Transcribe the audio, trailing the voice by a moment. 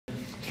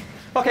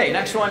Okay,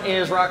 next one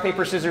is rock,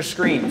 paper, scissors,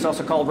 scream. It's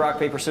also called rock,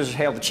 paper, scissors,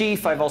 hail the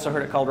chief. I've also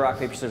heard it called rock,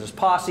 paper, scissors,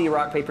 posse,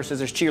 rock, paper,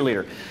 scissors,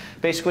 cheerleader.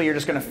 Basically, you're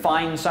just going to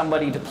find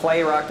somebody to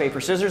play rock,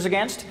 paper, scissors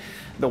against.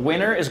 The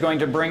winner is going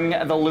to bring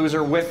the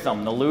loser with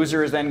them. The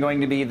loser is then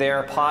going to be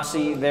their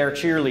posse, their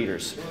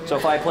cheerleaders. So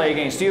if I play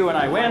against you and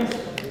I win.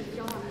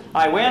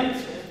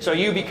 So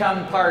you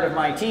become part of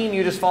my team.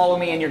 You just follow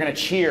me and you're going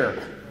to cheer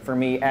for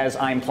me as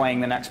I'm playing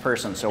the next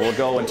person. So we'll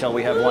go until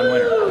we have one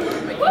winner.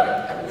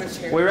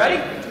 We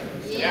ready?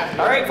 Yeah.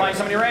 All right, find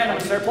somebody random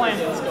and start playing.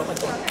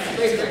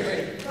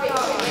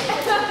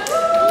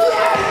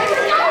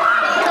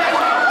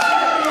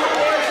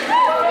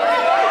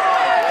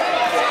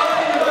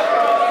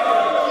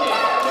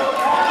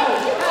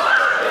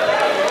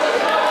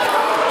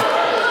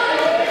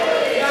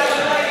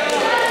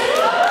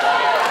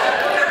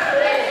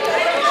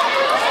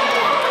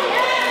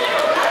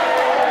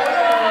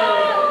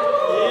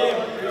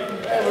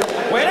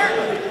 Winner?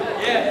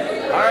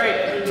 Yeah. All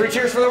right, 3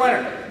 cheers for the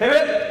winner. Hip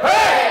it,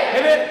 hey!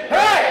 Hip it,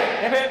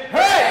 hey! Hip it,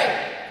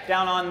 hey!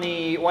 Down on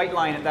the white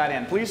line at that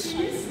end, please.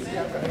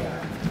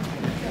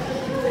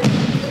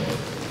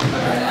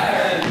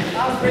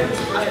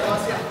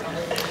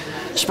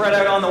 Spread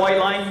out on the white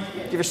line.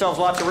 Give yourselves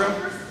lots of room.